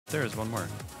There is one more.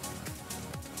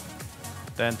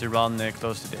 Then to run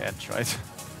close to the edge, right?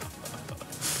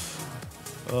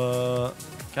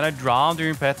 Can I drown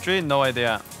during Petri? No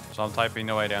idea. So I'm typing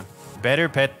no idea. Better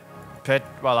pet.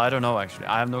 Well, I don't know actually.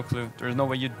 I have no clue. There's no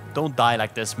way you don't die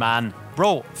like this, man.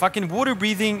 Bro, fucking water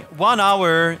breathing 1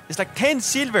 hour is like 10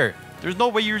 silver. There's no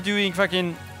way you're doing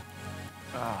fucking...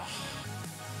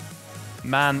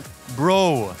 Man,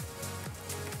 bro.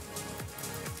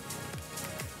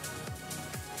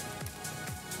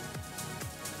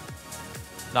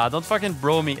 Nah, don't fucking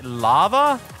bro me.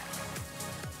 Lava?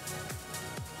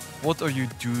 What are you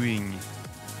doing?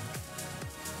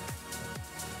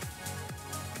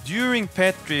 During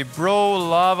Petri, bro,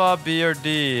 lava,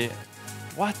 BRD.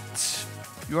 What?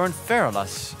 You're on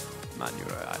Feralas. Man,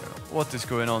 I don't know. What is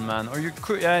going on, man? Are you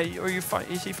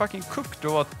is he fucking cooked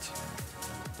or what?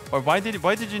 Or why did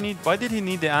he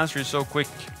need the answer so quick?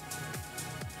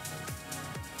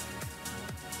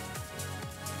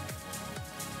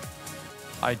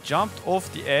 I jumped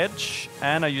off the edge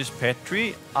and I used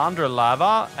Petri under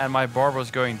lava and my bar was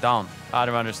going down. I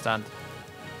don't understand.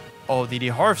 Oh, did he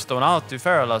Hearthstone out to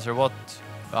Feralas or what?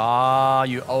 Ah,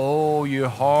 you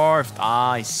Hearthed.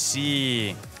 Ah, I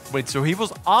see. Wait, so he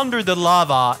was under the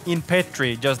lava in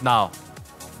Petri just now.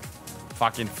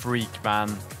 Fucking freak,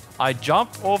 man. I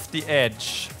jumped off the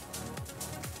edge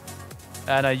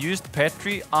and I used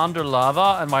Petri under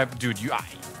lava and my... Dude,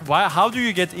 how do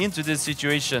you get into this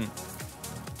situation?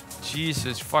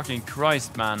 Jesus fucking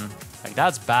Christ, man. Like,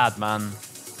 that's bad, man.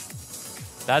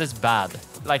 That is bad.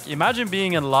 Like, imagine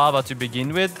being in lava to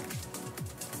begin with,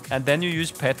 and then you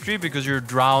use Petri because you're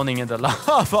drowning in the lava.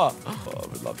 Oh, I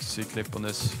would love to see a clip on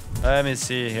this. Let me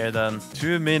see here then.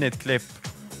 2-minute clip.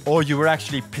 Oh, you were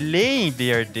actually playing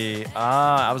DRD.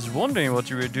 Ah, I was wondering what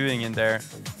you were doing in there.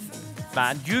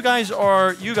 Man, you guys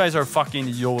are fucking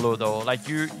YOLO though. Like,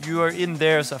 you are in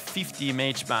there as a 50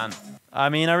 mage, man. I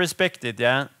mean, I respect it,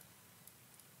 yeah.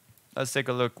 Let's take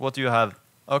a look. What do you have?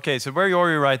 Okay, so where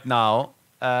are you right now?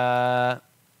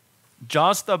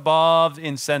 Just above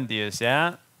Incendious,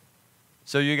 yeah?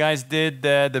 So you guys did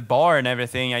the bar and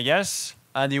everything, I guess?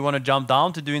 And you want to jump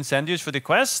down to do Incendious for the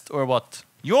quest, or what?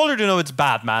 You already know it's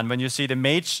bad, man, when you see the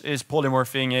mage is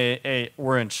polymorphing a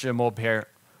orange mob here.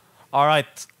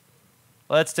 Alright.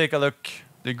 Let's take a look.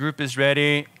 The group is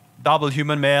ready. Double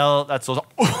human male. That's also...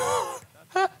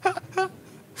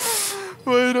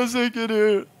 Wait a second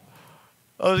here.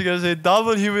 I was gonna say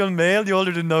double human male. You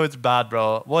already know it's bad,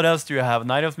 bro. What else do you have?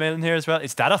 Night of male in here as well.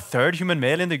 Is that a third human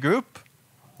male in the group?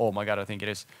 Oh my god, I think it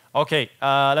is. Okay,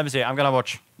 let me see. I'm gonna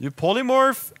watch. You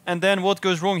polymorph, and then what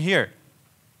goes wrong here?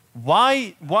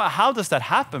 Why? How does that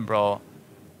happen, bro?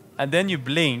 And then you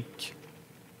blink.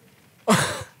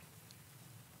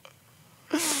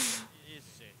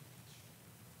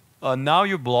 Now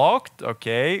you blocked.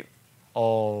 Okay.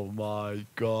 Oh my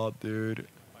god, dude.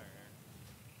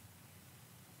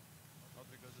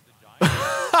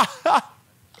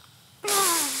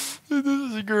 This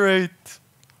is great.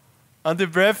 And the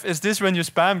breath, is this when you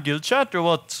spam guild chat or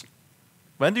what?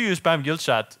 When do you spam guild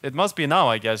chat? It must be now,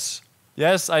 I guess.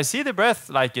 Yes, I see the breath,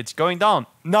 like it's going down.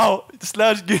 No,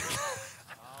 slash guild.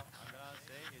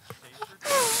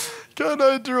 Can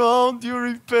I drown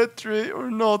during Petri or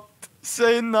not?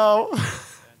 Say now.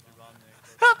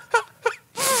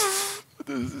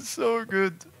 This is so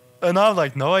good. And I'm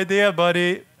like, no idea,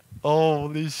 buddy.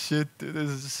 Holy shit, dude. This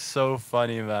is so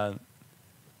funny, man.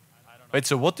 Wait,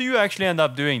 so what do you actually end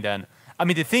up doing then? I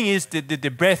mean, the thing is, the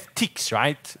breath ticks,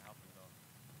 right?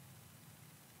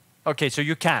 Okay, so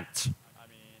you can't.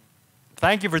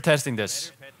 Thank you for testing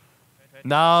this.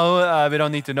 Now, we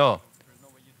don't need to know.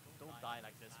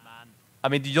 I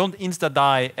mean, you don't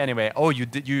insta-die anyway. Oh,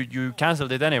 you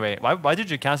cancelled it anyway. Why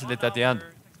did you cancel it at the end?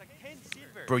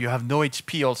 Bro, you have no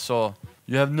HP also.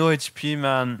 You have no HP,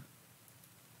 man.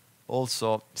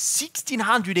 Also,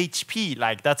 1600 HP.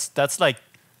 Like, that's like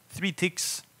 3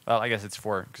 ticks. Well, I guess it's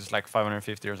 4, because it's like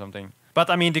 550 or something. But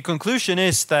I mean, the conclusion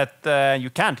is that you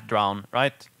can't drown,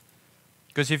 right?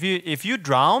 Because if you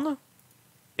drown,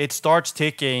 it starts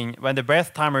ticking. When the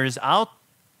breath timer is out,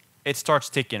 it starts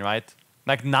ticking, right?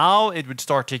 Like now, it would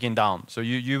start ticking down. So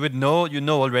you would know,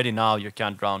 already now you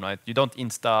can't drown, right? You don't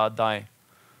insta die.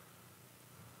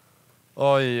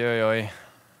 Oi, oi, oi.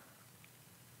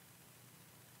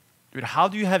 Dude, how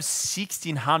do you have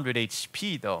 1600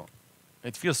 HP though?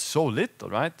 It feels so little,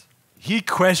 right? He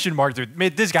question marked it.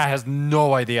 Mate, this guy has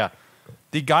no idea.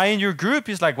 The guy in your group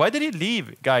is like, why did he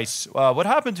leave, guys? What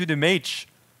happened to the mage?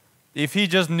 If he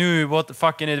just knew what the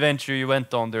fucking adventure you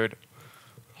went on, dude.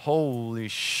 Holy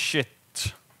shit.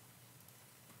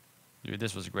 Dude,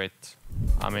 this was great.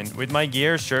 I mean, with my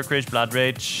gear, Cirque Rage, Blood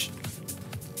Rage,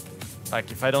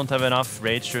 Like, if I don't have enough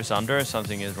rage to Sunder,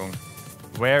 something is wrong.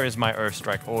 Where is my Earth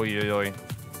Strike? Oi, oi, oi.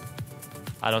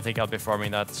 I don't think I'll be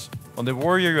farming that. On the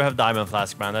Warrior, you have Diamond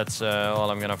Flask, man. That's all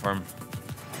I'm gonna farm.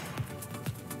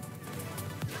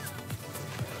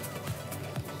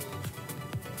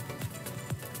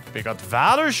 We got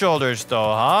Valor Shoulders,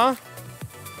 though, huh?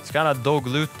 It's kind of dog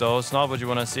loot, though. It's not what you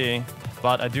want to see.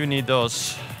 But I do need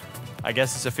those. I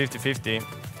guess it's a 50-50.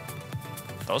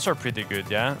 Those are pretty good,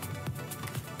 yeah?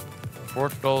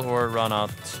 Portal or run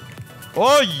out.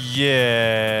 Oh,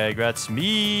 yeah! Grats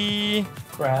me!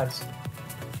 Grats.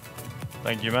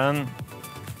 Thank you, man.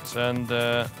 Send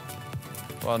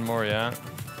one more, yeah?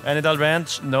 Any dull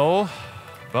ranch? No.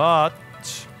 But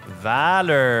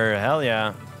Valor, hell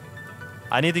yeah.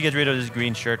 I need to get rid of this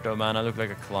green shirt, though, man. I look like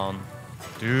a clown.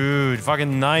 Dude,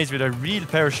 fucking nice with a real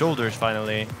pair of shoulders,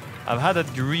 finally. I've had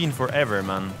that green forever,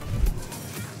 man.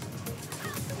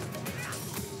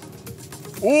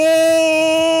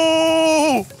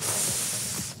 Oh!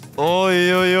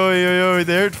 Oi, oi, oi, oi, oi.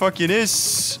 There it fucking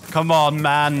is. Come on,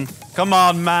 man. Come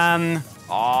on, man.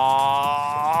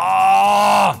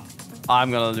 Oh!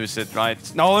 I'm gonna lose it, right?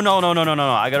 No, no, no, no, no, no,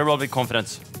 no. I gotta roll with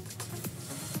confidence.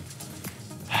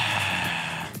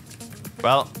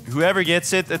 Well, whoever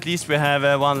gets it, at least we have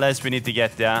one less we need to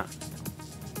get, yeah.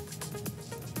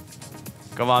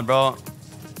 Come on, bro.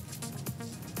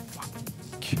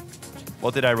 Fuck.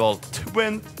 What did I roll?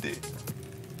 20.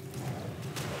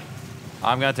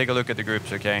 I'm gonna take a look at the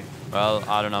groups, okay? Well,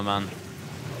 I don't know, man.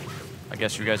 I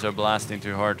guess you guys are blasting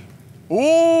too hard.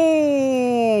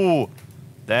 Ooh!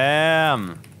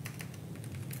 Damn.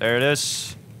 There it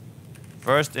is.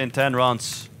 First in 10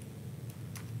 rounds.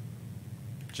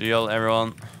 GL,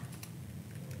 everyone.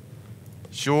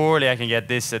 Surely I can get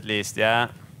this at least, yeah?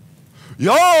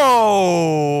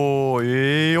 Yo!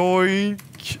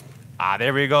 Yoink! Ah,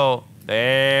 there we go.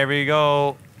 There we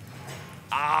go.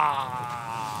 Ah!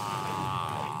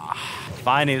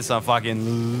 Finally some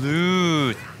fucking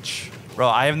loot. Bro,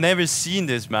 I have never seen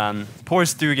this, man. Poor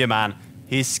Stuge, man.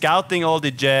 He's scouting all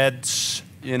the Jeds,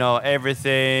 you know,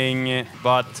 everything,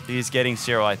 but he's getting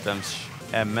 0 items.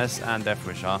 MS and Death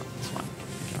Wish, huh? That's fine.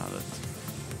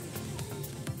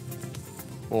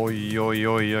 Oi, oi,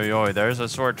 oi, oi, oi. There's a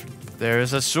sword.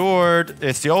 There's a sword.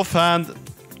 It's the offhand.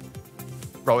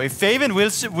 Bro, if Faven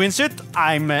wins it,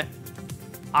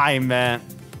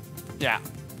 yeah,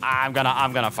 I'm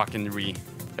gonna fucking re.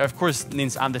 Of course,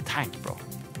 Nins, I'm the tank, bro.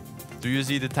 Do you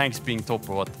see the tanks being top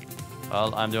or what?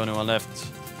 Well, I'm the only one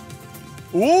left.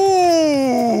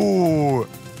 Ooh!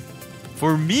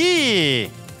 For me!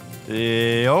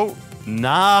 Yo,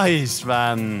 nice,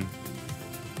 man.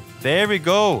 There we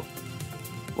go.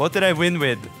 What did I win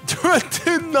with?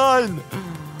 29!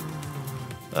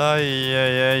 Ay,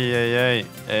 ay, ay, ay,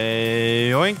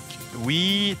 ay. Yoink.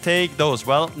 We take those.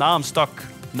 Well, now I'm stuck.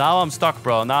 Now I'm stuck,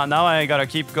 bro. Now I gotta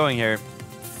keep going here.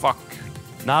 Fuck.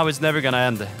 Now it's never gonna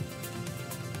end.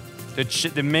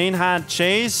 The main hand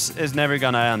chase is never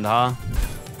gonna end, huh?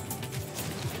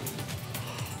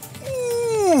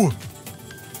 Ooh!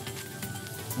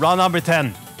 Round number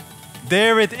 10.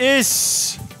 There it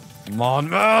is! Come on,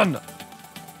 man!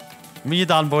 Me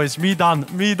done, boys. Me done.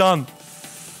 Me done.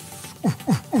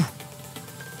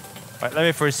 Alright, let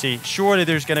me first see. Surely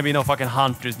there's gonna be no fucking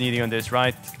hunters needing on this,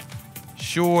 right?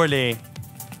 Surely.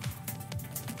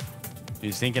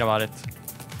 He's thinking about it.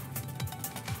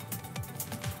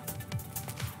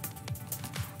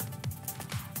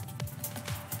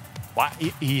 What?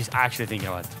 He's actually thinking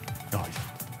about it. No, he's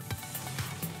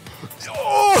not.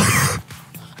 Oh!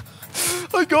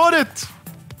 I got it!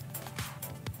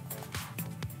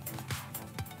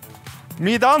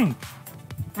 Me done!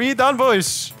 Me done,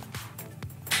 boys!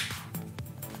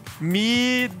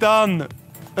 Me done!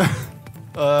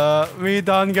 Me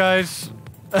done, guys.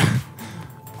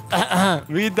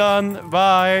 Me done.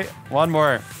 Bye. One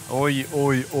more. Oi,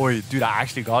 oi, oi. Dude, I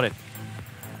actually got it.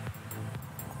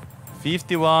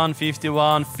 51,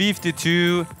 51,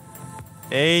 52,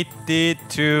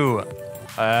 82. Look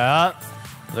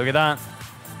at that.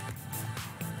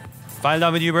 Final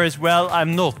down with Uber as well.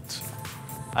 I'm not.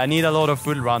 I need a lot of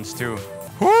full runs too.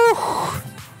 Whew.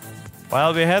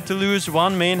 Well, we had to lose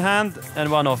one main hand and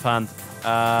one offhand.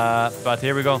 But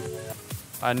here we go.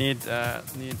 I need to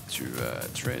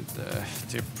trade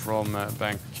tip from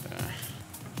bank.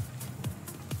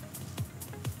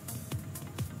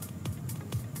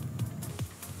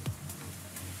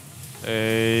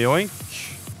 Yoink.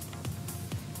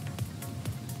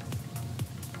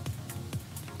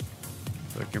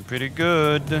 Looking pretty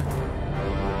good.